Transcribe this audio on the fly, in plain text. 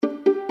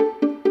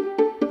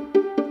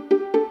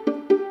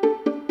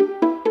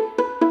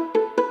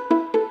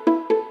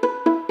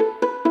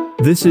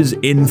This is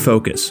In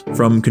Focus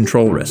from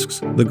Control Risks,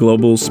 the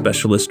global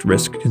specialist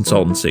risk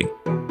consultancy.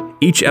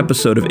 Each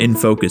episode of In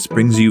Focus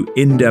brings you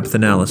in-depth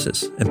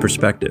analysis and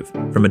perspective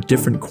from a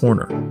different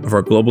corner of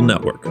our global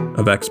network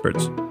of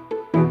experts.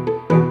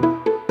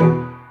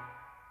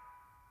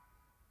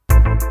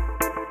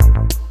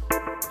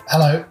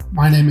 Hello,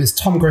 my name is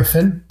Tom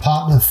Griffin,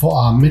 partner for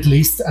our Middle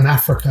East and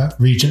Africa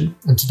region,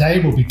 and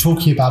today we'll be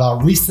talking about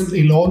our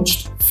recently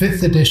launched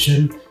 5th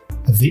edition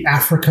of the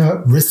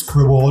Africa Risk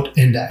Reward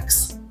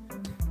Index.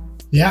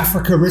 The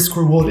Africa Risk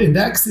Reward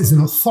Index is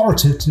an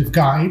authoritative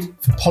guide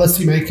for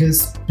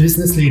policymakers,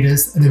 business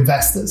leaders, and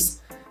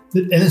investors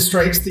that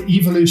illustrates the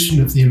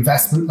evolution of the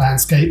investment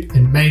landscape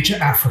in major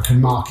African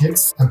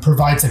markets and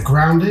provides a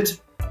grounded,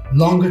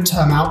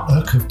 longer-term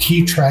outlook of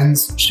key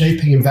trends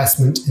shaping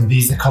investment in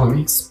these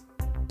economies.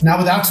 Now,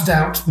 without a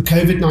doubt, the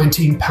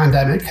COVID-19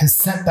 pandemic has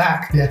set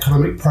back the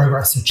economic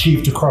progress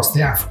achieved across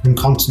the African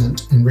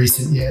continent in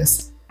recent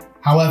years.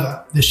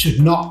 However, this should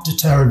not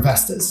deter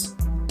investors.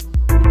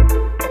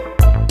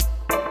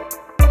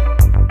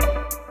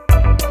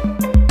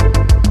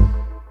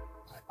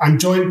 I'm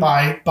joined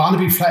by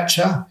Barnaby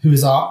Fletcher, who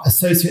is our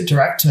Associate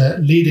Director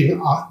leading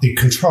the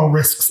Control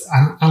Risks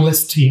and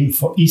Analyst team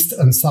for East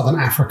and Southern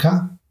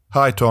Africa.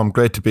 Hi, Tom.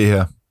 Great to be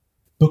here.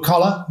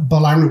 Bukola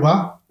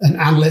Bolarinwa, an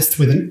analyst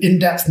with an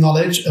in-depth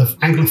knowledge of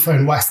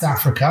Anglophone West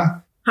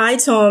Africa. Hi,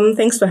 Tom.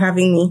 Thanks for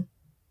having me.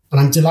 And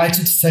I'm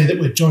delighted to say that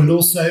we're joined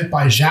also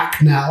by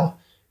Jacques Nel,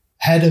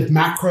 Head of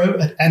Macro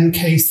at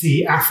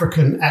NKC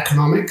African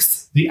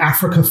Economics, the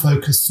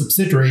Africa-focused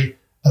subsidiary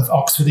of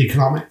Oxford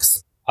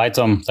Economics. Hi,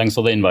 Tom. Thanks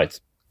for the invite.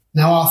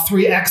 Now, our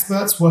three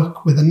experts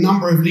work with a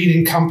number of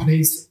leading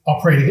companies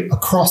operating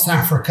across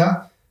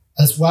Africa,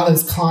 as well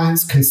as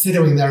clients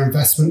considering their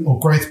investment or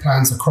growth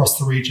plans across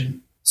the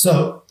region.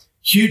 So,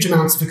 huge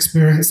amounts of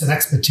experience and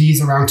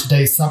expertise around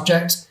today's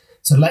subject.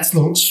 So let's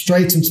launch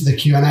straight into the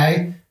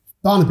Q&A.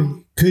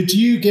 Barnaby, could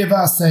you give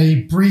us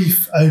a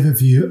brief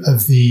overview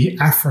of the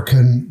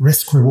African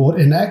Risk Reward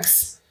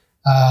Index?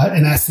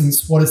 In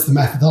essence, what is the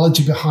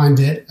methodology behind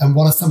it, and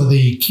what are some of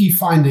the key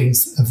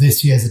findings of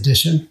this year's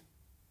edition?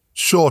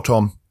 Sure,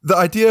 Tom. The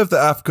idea of the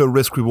Africa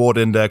Risk Reward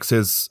Index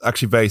is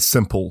actually very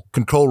simple.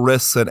 Control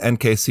Risks and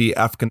NKC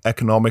African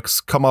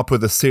Economics come up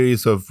with a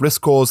series of risk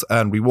scores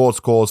and reward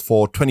scores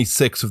for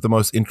 26 of the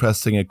most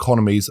interesting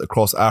economies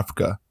across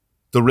Africa.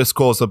 The risk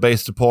scores are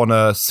based upon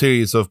a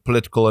series of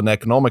political and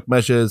economic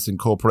measures,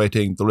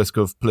 incorporating the risk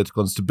of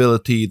political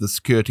instability, the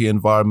security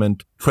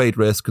environment, trade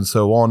risk, and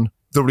so on.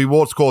 The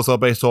reward scores are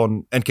based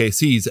on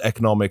NKC's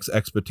economics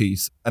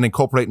expertise and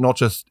incorporate not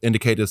just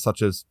indicators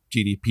such as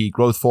GDP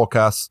growth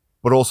forecasts,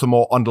 but also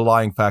more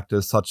underlying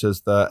factors such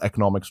as the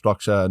economic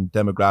structure and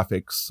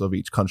demographics of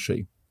each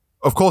country.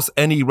 Of course,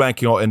 any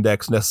ranking or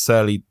index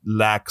necessarily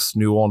lacks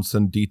nuance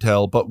and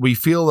detail, but we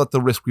feel that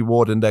the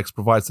Risk-Reward Index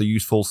provides a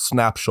useful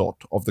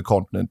snapshot of the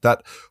continent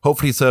that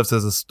hopefully serves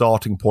as a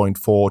starting point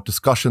for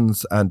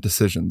discussions and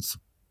decisions.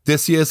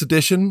 This year's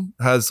edition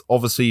has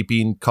obviously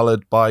been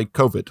colored by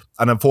COVID.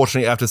 And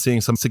unfortunately, after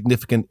seeing some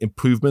significant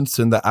improvements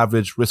in the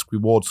average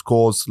risk-reward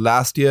scores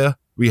last year,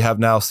 we have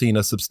now seen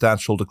a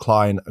substantial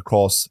decline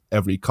across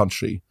every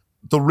country.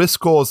 The risk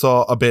scores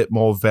are a bit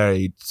more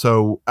varied.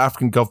 So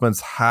African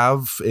governments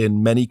have,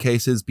 in many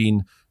cases,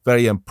 been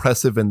very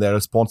impressive in their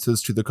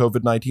responses to the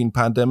COVID-19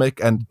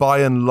 pandemic. And by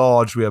and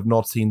large, we have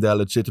not seen their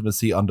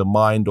legitimacy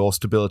undermined or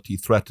stability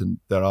threatened.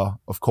 There are,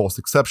 of course,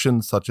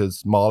 exceptions such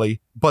as Mali,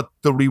 but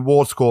the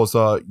reward scores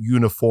are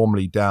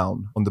uniformly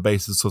down on the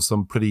basis of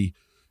some pretty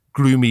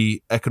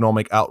gloomy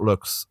economic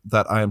outlooks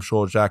that I am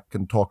sure Jack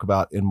can talk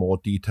about in more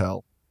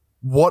detail.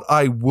 What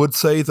I would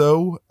say,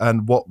 though,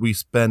 and what we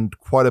spend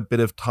quite a bit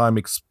of time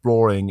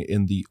exploring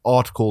in the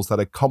articles that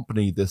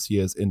accompany this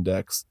year's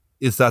index,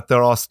 is that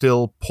there are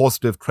still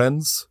positive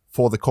trends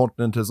for the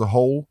continent as a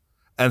whole,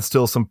 and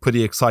still some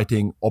pretty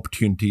exciting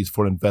opportunities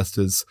for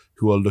investors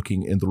who are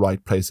looking in the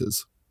right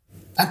places.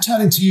 And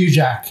turning to you,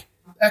 Jack,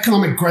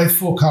 economic growth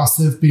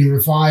forecasts have been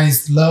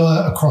revised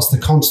lower across the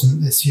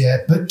continent this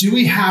year, but do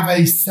we have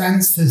a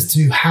sense as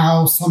to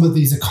how some of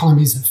these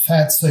economies have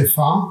fared so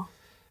far?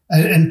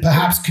 And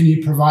perhaps can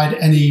you provide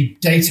any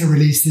data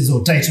releases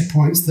or data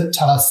points that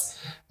tell us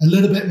a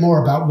little bit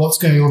more about what's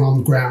going on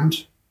the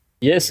ground?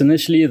 Yes,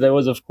 initially there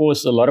was, of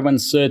course, a lot of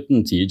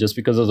uncertainty just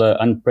because of the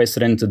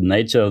unprecedented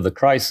nature of the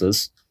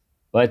crisis.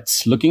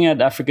 But looking at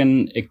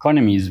African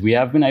economies, we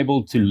have been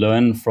able to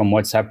learn from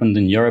what's happened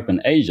in Europe and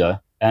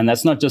Asia. And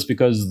that's not just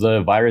because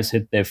the virus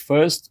hit there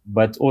first,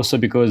 but also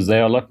because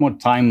they are a lot more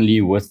timely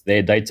with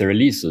their data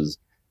releases.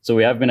 So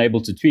we have been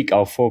able to tweak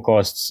our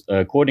forecasts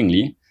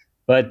accordingly.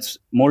 But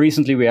more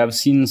recently, we have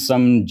seen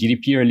some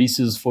GDP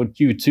releases for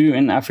Q2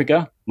 in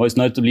Africa, most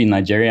notably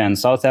Nigeria and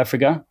South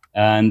Africa.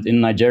 And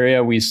in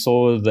Nigeria, we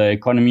saw the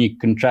economy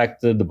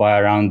contracted by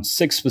around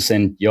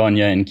 6% year on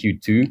year in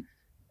Q2.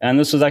 And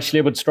this was actually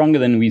a bit stronger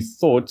than we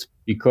thought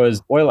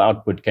because oil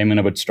output came in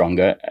a bit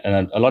stronger,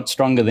 a lot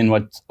stronger than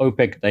what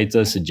OPEC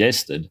data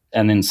suggested.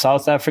 And in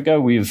South Africa,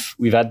 we've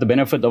had the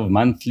benefit of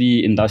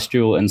monthly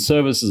industrial and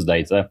services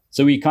data.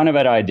 So we kind of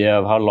had an idea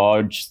of how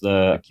large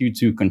the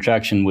Q2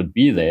 contraction would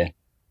be there.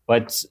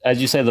 But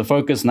as you say, the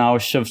focus now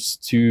shifts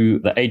to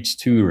the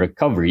H2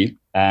 recovery.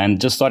 And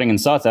just starting in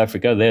South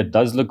Africa, there it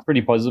does look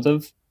pretty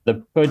positive. The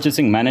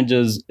purchasing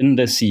managers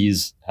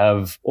indices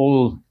have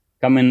all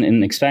come in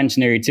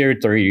expansionary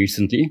territory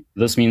recently.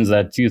 This means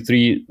that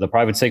Q3, the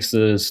private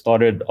sector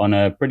started on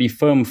a pretty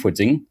firm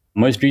footing.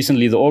 Most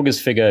recently, the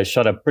August figure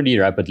shot up pretty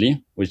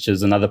rapidly, which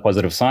is another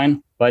positive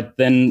sign. But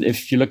then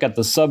if you look at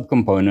the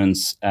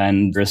subcomponents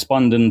and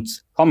respondent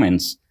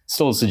comments,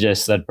 still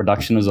suggests that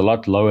production is a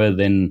lot lower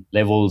than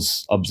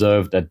levels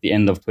observed at the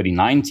end of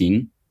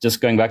 2019. Just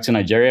going back to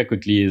Nigeria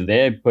quickly,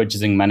 their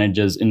purchasing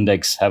managers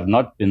index have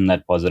not been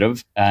that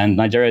positive. And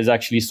Nigeria has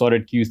actually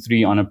started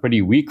Q3 on a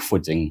pretty weak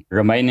footing,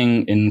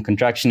 remaining in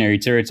contractionary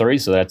territory.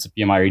 So that's a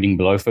PMI reading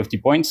below 50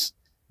 points.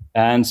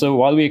 And so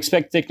while we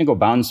expect technical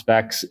bounce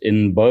backs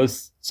in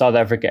both South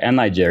Africa and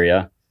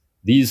Nigeria,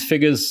 these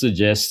figures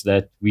suggest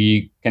that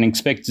we can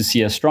expect to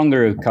see a stronger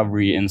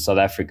recovery in South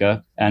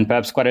Africa and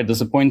perhaps quite a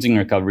disappointing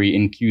recovery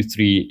in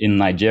Q3 in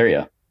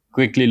Nigeria.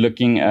 Quickly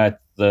looking at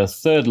the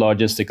third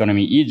largest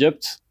economy,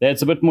 Egypt,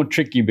 that's a bit more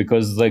tricky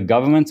because the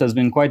government has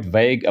been quite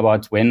vague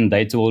about when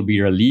data will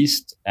be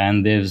released,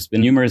 and there's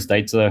been numerous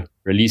data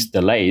release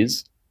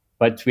delays.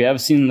 But we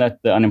have seen that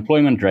the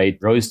unemployment rate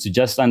rose to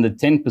just under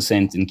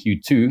 10% in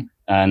Q2,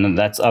 and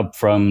that's up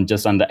from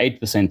just under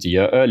 8% a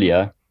year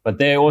earlier. But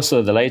there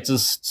also, the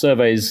latest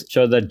surveys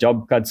show that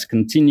job cuts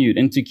continued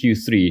into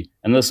Q3,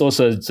 and this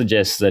also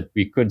suggests that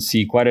we could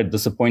see quite a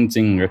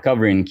disappointing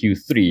recovery in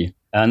Q3.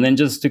 And then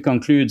just to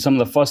conclude, some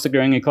of the faster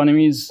growing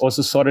economies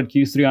also started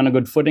Q3 on a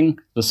good footing,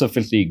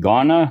 specifically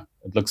Ghana.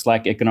 It looks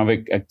like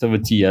economic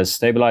activity has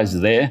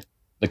stabilized there.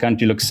 The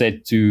country looks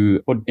set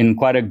to put in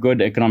quite a good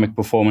economic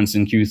performance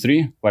in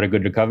Q3, quite a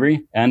good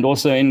recovery. And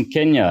also in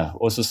Kenya,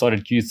 also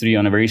started Q3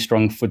 on a very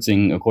strong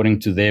footing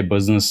according to their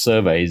business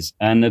surveys.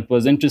 And it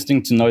was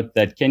interesting to note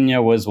that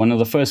Kenya was one of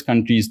the first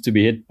countries to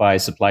be hit by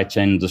supply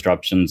chain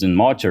disruptions in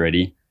March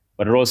already.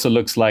 But it also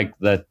looks like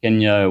that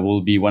Kenya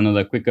will be one of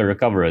the quicker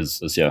recoverers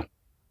this year.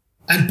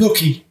 And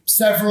Bookie,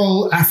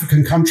 several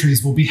African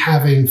countries will be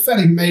having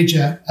fairly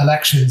major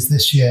elections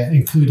this year,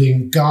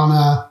 including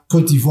Ghana,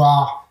 Cote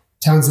d'Ivoire,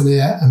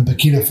 Tanzania, and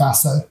Burkina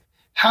Faso.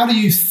 How do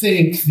you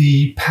think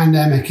the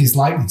pandemic is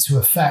likely to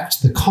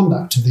affect the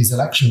conduct of these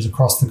elections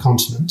across the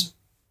continent?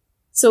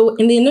 So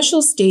in the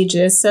initial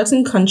stages,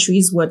 certain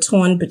countries were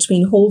torn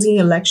between holding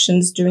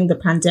elections during the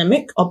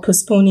pandemic or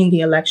postponing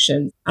the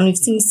elections. And we've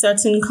seen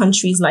certain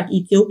countries like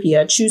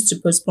Ethiopia choose to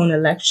postpone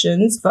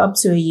elections for up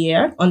to a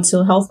year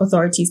until health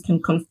authorities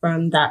can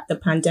confirm that the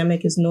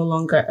pandemic is no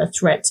longer a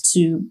threat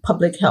to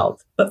public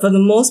health. But for the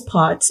most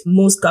part,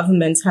 most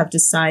governments have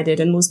decided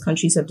and most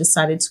countries have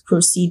decided to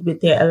proceed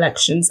with their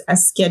elections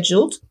as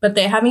scheduled, but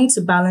they're having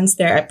to balance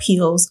their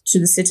appeals to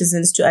the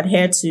citizens to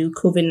adhere to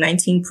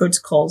COVID-19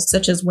 protocols,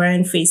 such as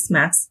wearing face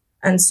masks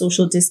and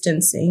social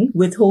distancing,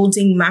 with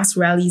holding mass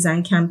rallies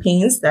and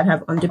campaigns that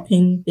have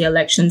underpinned the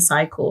election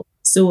cycle.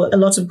 So a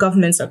lot of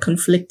governments are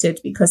conflicted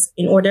because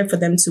in order for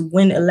them to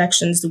win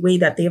elections the way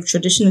that they have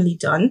traditionally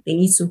done, they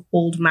need to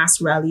hold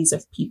mass rallies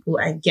of people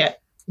and get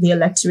the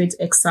electorate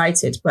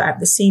excited. But at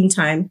the same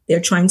time,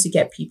 they're trying to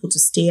get people to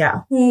stay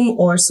at home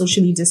or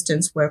socially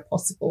distance where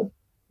possible.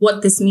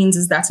 What this means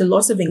is that a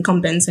lot of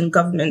incumbents and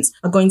governments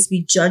are going to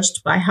be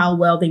judged by how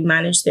well they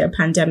manage their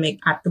pandemic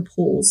at the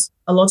polls.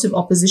 A lot of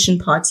opposition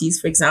parties,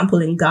 for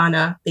example, in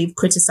Ghana, they've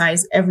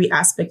criticized every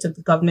aspect of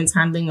the government's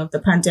handling of the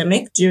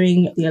pandemic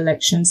during the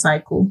election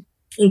cycle,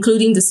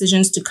 including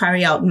decisions to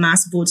carry out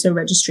mass voter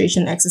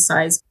registration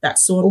exercise that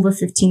saw over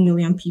 15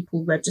 million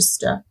people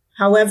register.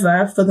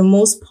 However, for the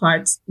most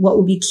part, what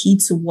will be key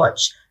to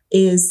watch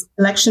is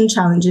election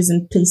challenges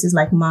in places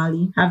like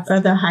Mali have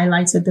further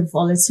highlighted the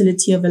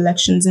volatility of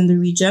elections in the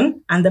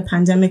region, and the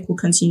pandemic will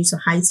continue to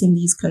heighten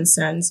these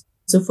concerns.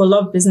 So for a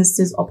lot of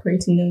businesses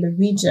operating in the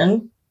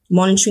region,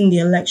 monitoring the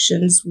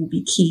elections will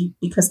be key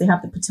because they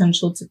have the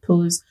potential to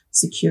pose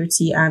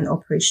security and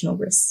operational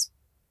risks.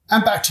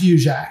 And back to you,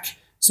 Jacques.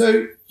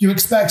 So you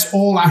expect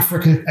all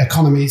African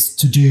economies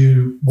to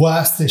do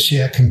worse this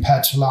year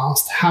compared to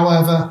last.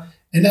 However,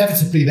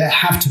 inevitably, there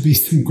have to be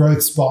some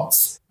growth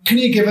spots. Can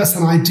you give us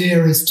an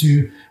idea as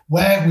to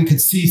where we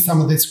could see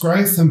some of this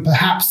growth and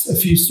perhaps a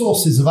few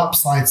sources of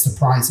upside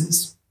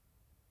surprises?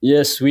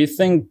 Yes, we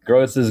think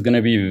growth is going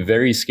to be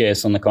very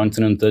scarce on the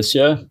continent this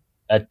year.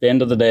 At the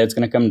end of the day, it's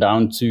going to come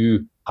down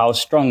to how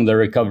strong the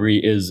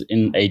recovery is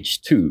in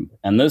H2.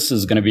 And this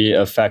is going to be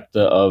a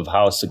factor of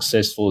how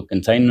successful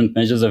containment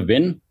measures have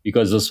been,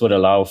 because this would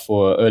allow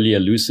for earlier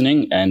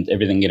loosening and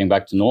everything getting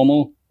back to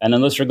normal. And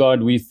in this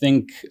regard, we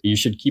think you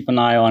should keep an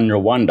eye on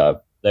Rwanda.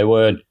 They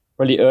were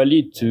really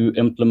early to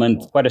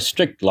implement quite a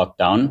strict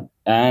lockdown.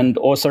 And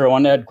also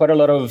Rwanda had quite a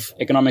lot of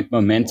economic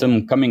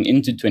momentum coming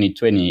into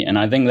 2020. And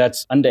I think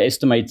that's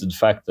underestimated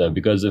factor,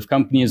 because if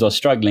companies are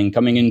struggling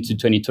coming into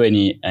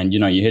 2020 and,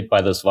 you're hit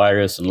by this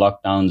virus and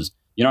lockdowns,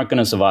 you're not going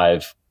to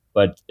survive.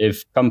 But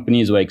if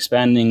companies were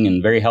expanding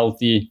and very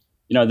healthy,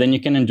 then you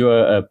can enjoy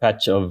a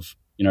patch of,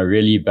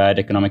 really bad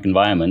economic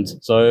environment.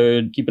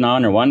 So keep an eye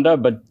on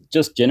Rwanda, but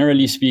just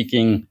generally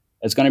speaking,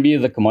 it's going to be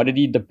the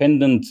commodity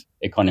dependent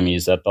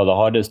economies that are the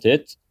hardest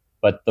hit.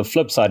 But the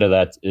flip side of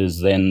that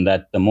is then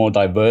that the more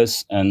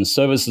diverse and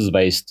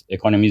services-based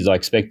economies are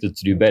expected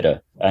to do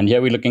better. And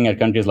here we're looking at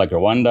countries like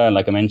Rwanda,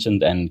 like I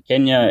mentioned, and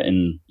Kenya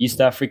in East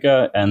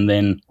Africa, and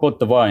then Cote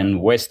d'Ivoire in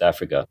West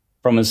Africa.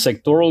 From a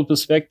sectoral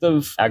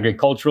perspective,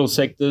 agricultural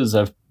sectors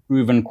have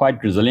proven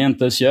quite resilient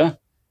this year.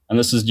 And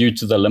this is due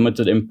to the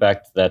limited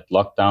impact that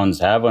lockdowns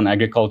have on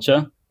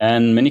agriculture.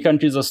 And many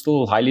countries are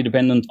still highly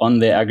dependent on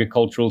their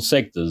agricultural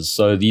sectors.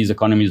 So these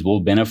economies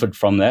will benefit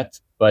from that.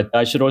 But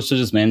I should also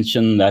just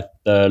mention that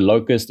the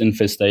locust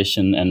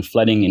infestation and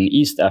flooding in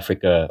East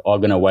Africa are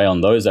going to weigh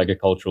on those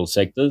agricultural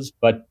sectors.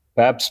 But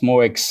perhaps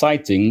more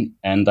exciting,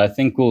 and I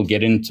think we'll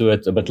get into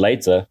it a bit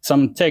later,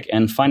 some tech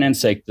and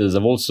finance sectors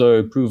have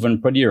also proven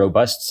pretty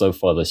robust so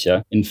far this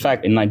year. In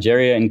fact, in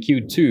Nigeria in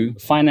Q2,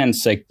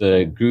 finance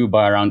sector grew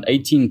by around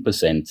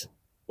 18%,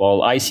 while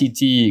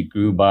ICT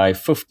grew by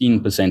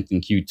 15% in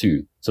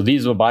Q2. So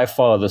these were by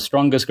far the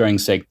strongest growing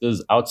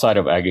sectors outside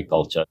of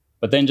agriculture.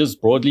 But then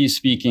just broadly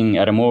speaking,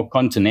 at a more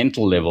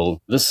continental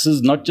level, this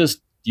is not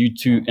just due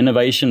to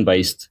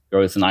innovation-based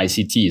growth in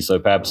ICT. So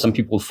perhaps some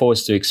people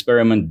forced to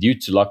experiment due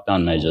to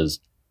lockdown measures.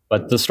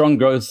 But the strong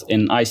growth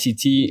in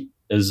ICT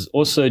is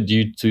also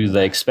due to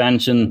the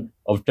expansion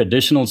of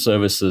traditional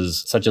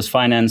services such as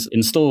finance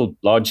in still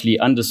largely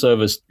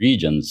underserviced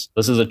regions.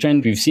 This is a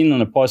trend we've seen in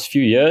the past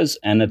few years,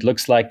 and it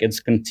looks like it's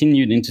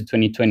continued into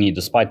 2020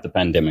 despite the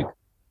pandemic.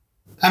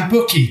 And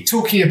Bukky,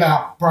 talking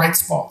about bright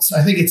spots,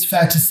 I think it's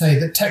fair to say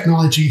that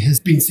technology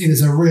has been seen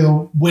as a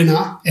real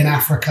winner in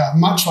Africa,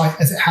 much like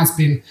as it has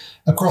been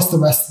across the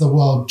rest of the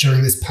world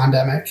during this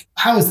pandemic.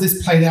 How has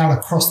this played out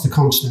across the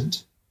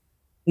continent?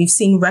 We've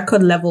seen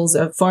record levels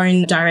of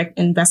foreign direct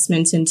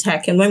investment in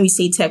tech. And when we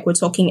say tech, we're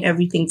talking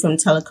everything from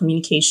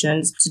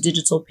telecommunications to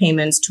digital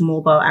payments to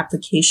mobile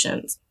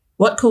applications.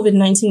 What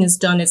COVID-19 has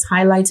done is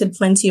highlighted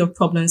plenty of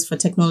problems for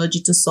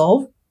technology to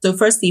solve. So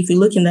firstly, if you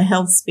look in the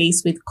health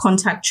space with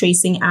contact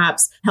tracing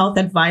apps, health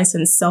advice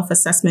and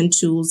self-assessment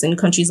tools in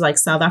countries like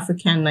South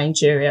Africa and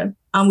Nigeria.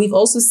 And we've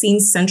also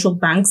seen central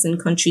banks in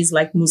countries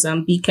like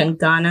Mozambique and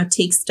Ghana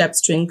take steps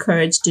to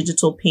encourage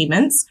digital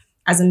payments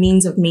as a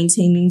means of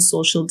maintaining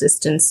social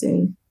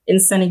distancing. In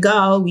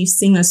Senegal, we've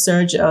seen a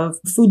surge of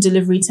food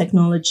delivery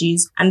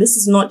technologies, and this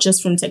is not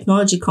just from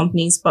technology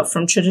companies, but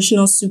from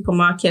traditional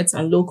supermarkets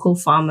and local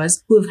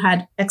farmers who have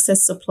had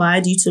excess supply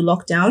due to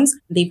lockdowns.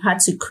 They've had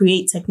to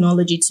create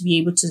technology to be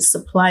able to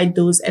supply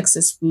those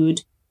excess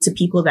food to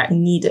people that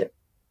need it.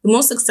 The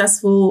most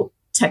successful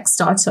tech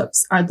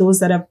startups are those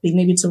that have been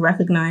able to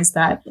recognize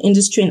that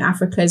industry in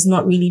Africa is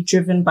not really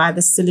driven by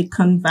the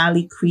Silicon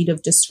Valley creed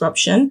of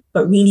disruption,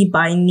 but really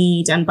by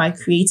need and by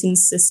creating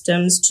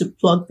systems to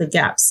plug the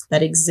gaps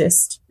that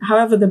exist.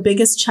 However, the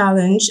biggest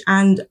challenge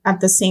and at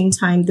the same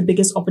time, the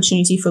biggest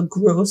opportunity for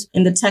growth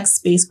in the tech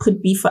space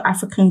could be for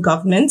African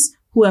governments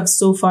who have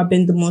so far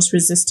been the most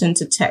resistant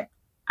to tech.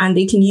 And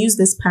they can use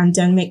this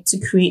pandemic to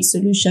create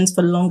solutions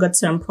for longer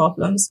term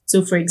problems.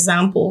 So, for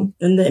example,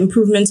 in the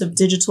improvement of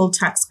digital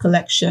tax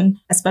collection,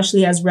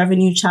 especially as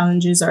revenue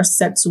challenges are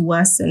set to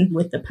worsen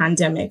with the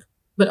pandemic,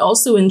 but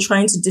also in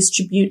trying to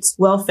distribute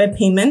welfare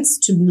payments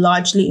to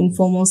largely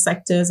informal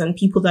sectors and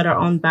people that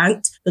are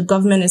unbanked, the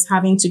government is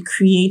having to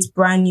create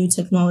brand new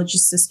technology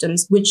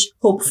systems, which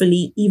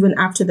hopefully, even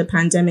after the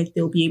pandemic,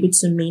 they'll be able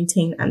to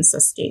maintain and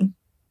sustain.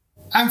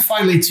 And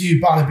finally to you,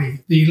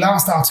 Barnaby, the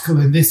last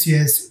article in this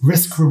year's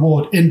Risk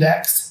Reward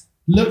Index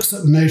looks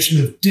at the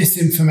notion of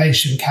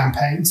disinformation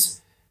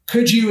campaigns.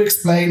 Could you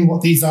explain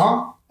what these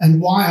are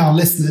and why our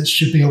listeners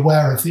should be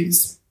aware of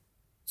these?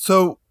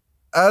 So,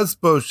 as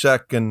both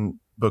Jack and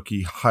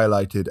Bukky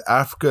highlighted,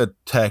 Africa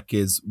tech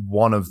is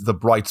one of the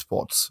bright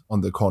spots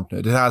on the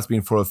continent. It has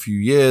been for a few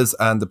years,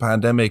 and the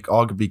pandemic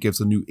arguably gives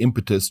a new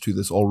impetus to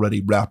this already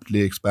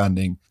rapidly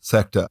expanding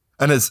sector.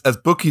 And as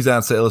Bukky's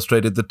answer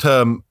illustrated, the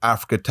term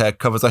Africa Tech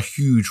covers a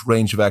huge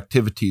range of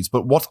activities,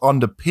 but what's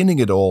underpinning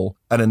it all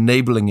and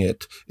enabling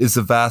it is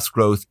the vast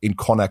growth in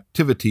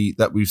connectivity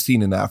that we've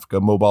seen in Africa: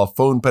 mobile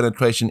phone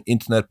penetration,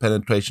 internet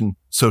penetration,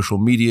 social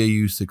media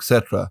use,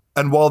 etc.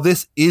 And while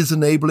this is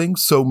enabling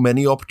so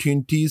many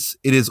opportunities,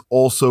 it is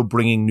also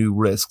bringing new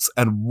risks.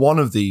 And one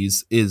of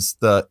these is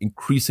the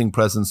increasing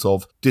presence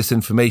of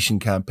disinformation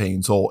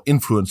campaigns or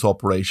influence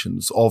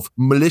operations, of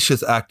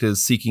malicious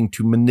actors seeking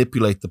to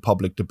manipulate the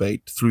public debate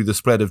through the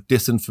spread of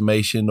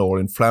disinformation or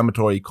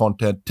inflammatory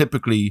content,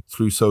 typically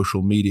through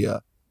social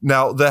media.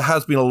 Now, there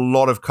has been a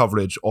lot of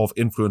coverage of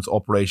influence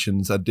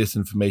operations and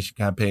disinformation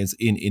campaigns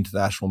in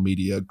international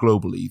media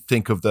globally.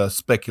 Think of the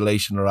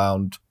speculation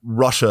around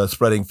Russia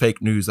spreading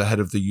fake news ahead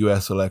of the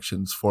US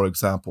elections, for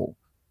example.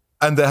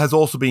 And there has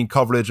also been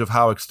coverage of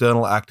how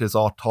external actors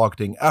are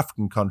targeting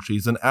African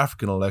countries and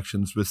African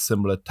elections with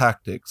similar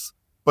tactics.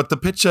 But the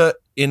picture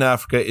in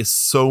Africa is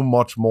so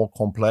much more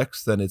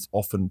complex than it's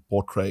often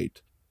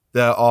portrayed.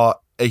 There are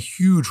a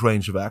huge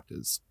range of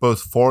actors,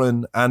 both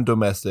foreign and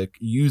domestic,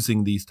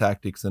 using these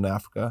tactics in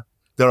Africa.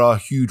 There are a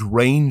huge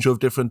range of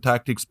different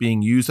tactics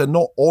being used, and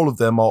not all of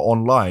them are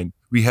online.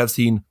 We have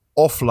seen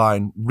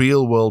offline,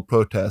 real-world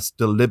protests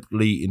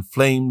deliberately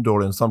inflamed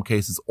or in some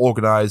cases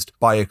organized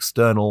by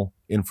external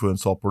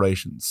influence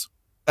operations.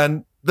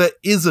 And there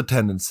is a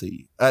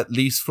tendency, at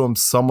least from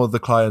some of the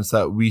clients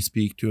that we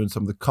speak to and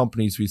some of the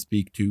companies we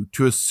speak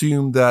to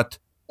assume that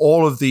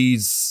all of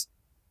these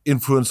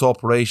influence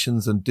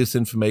operations and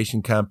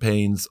disinformation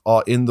campaigns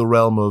are in the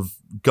realm of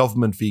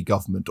government v.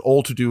 government,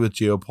 all to do with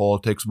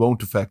geopolitics,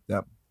 won't affect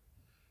them.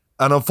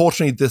 And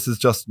unfortunately, this is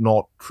just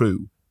not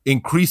true.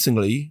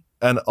 Increasingly,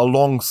 and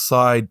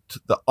alongside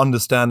the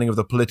understanding of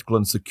the political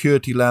and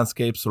security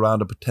landscapes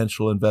around a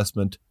potential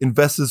investment,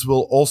 investors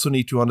will also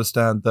need to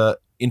understand the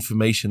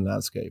information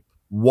landscape,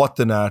 what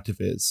the narrative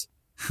is,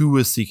 who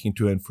is seeking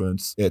to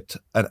influence it,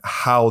 and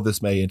how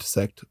this may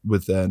intersect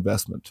with their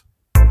investment.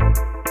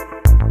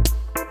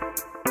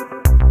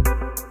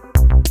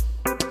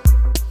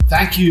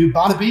 Thank you,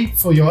 Barnaby,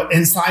 for your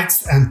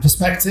insights and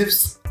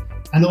perspectives,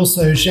 and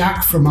also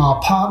Jacques from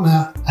our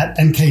partner at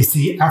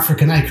NKC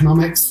African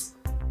Economics.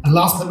 And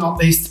last but not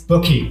least,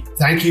 Bookie.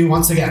 Thank you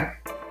once again.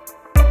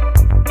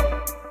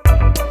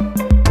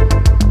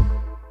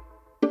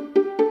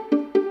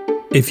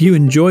 If you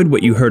enjoyed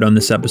what you heard on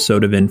this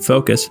episode of In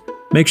Focus,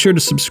 make sure to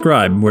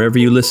subscribe wherever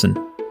you listen.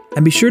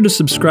 And be sure to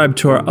subscribe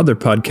to our other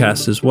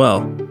podcasts as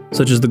well,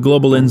 such as The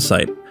Global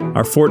Insight,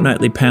 our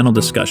fortnightly panel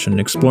discussion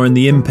exploring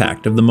the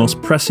impact of the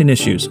most pressing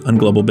issues on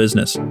global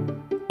business.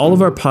 All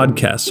of our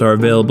podcasts are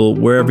available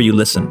wherever you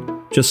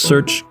listen. Just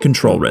search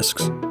Control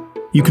Risks.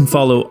 You can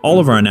follow all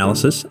of our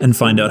analysis and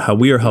find out how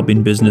we are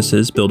helping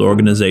businesses build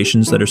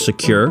organizations that are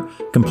secure,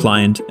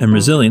 compliant, and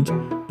resilient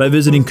by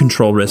visiting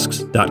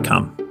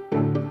controlrisks.com.